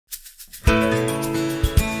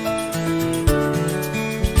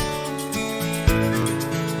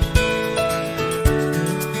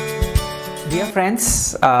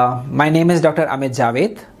friends, my name is Dr. Amit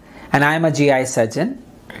Javed and I am a GI surgeon.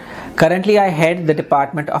 Currently I head the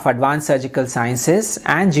Department of Advanced Surgical Sciences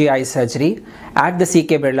and GI Surgery at the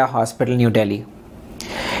C.K. Birla Hospital, New Delhi.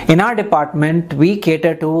 In our department, we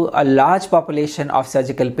cater to a large population of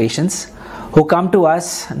surgical patients who come to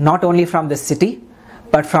us not only from the city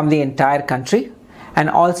but from the entire country and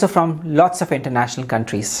also from lots of international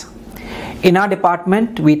countries. In our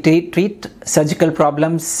department, we treat surgical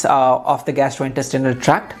problems of the gastrointestinal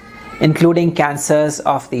tract, including cancers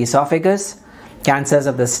of the esophagus, cancers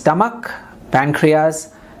of the stomach,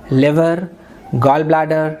 pancreas, liver,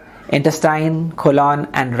 gallbladder, intestine, colon,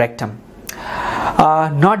 and rectum.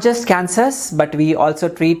 Not just cancers, but we also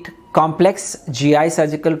treat complex GI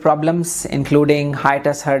surgical problems, including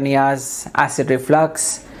hiatus hernias, acid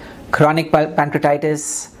reflux, chronic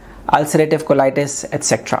pancreatitis, ulcerative colitis,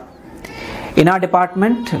 etc. In our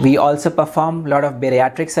department, we also perform a lot of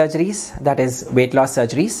bariatric surgeries, that is weight loss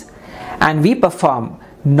surgeries, and we perform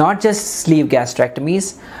not just sleeve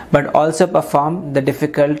gastrectomies but also perform the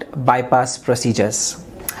difficult bypass procedures.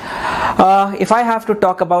 If I have to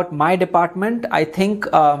talk about my department, I think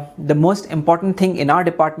the most important thing in our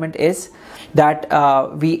department is that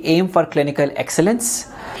we aim for clinical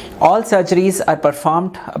excellence. All surgeries are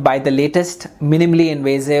performed by the latest minimally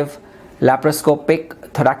invasive laparoscopic,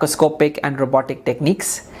 thoracoscopic and robotic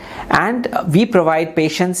techniques, and we provide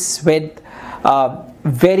patients with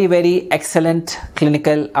very excellent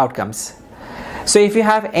clinical outcomes. So if you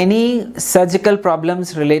have any surgical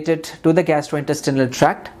problems related to the gastrointestinal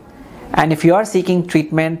tract, and if you are seeking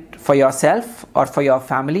treatment for yourself or for your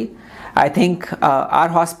family, I think our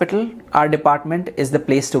hospital, our department is the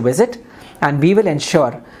place to visit, and we will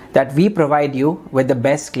ensure that we provide you with the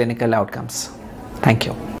best clinical outcomes. Thank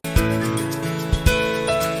you.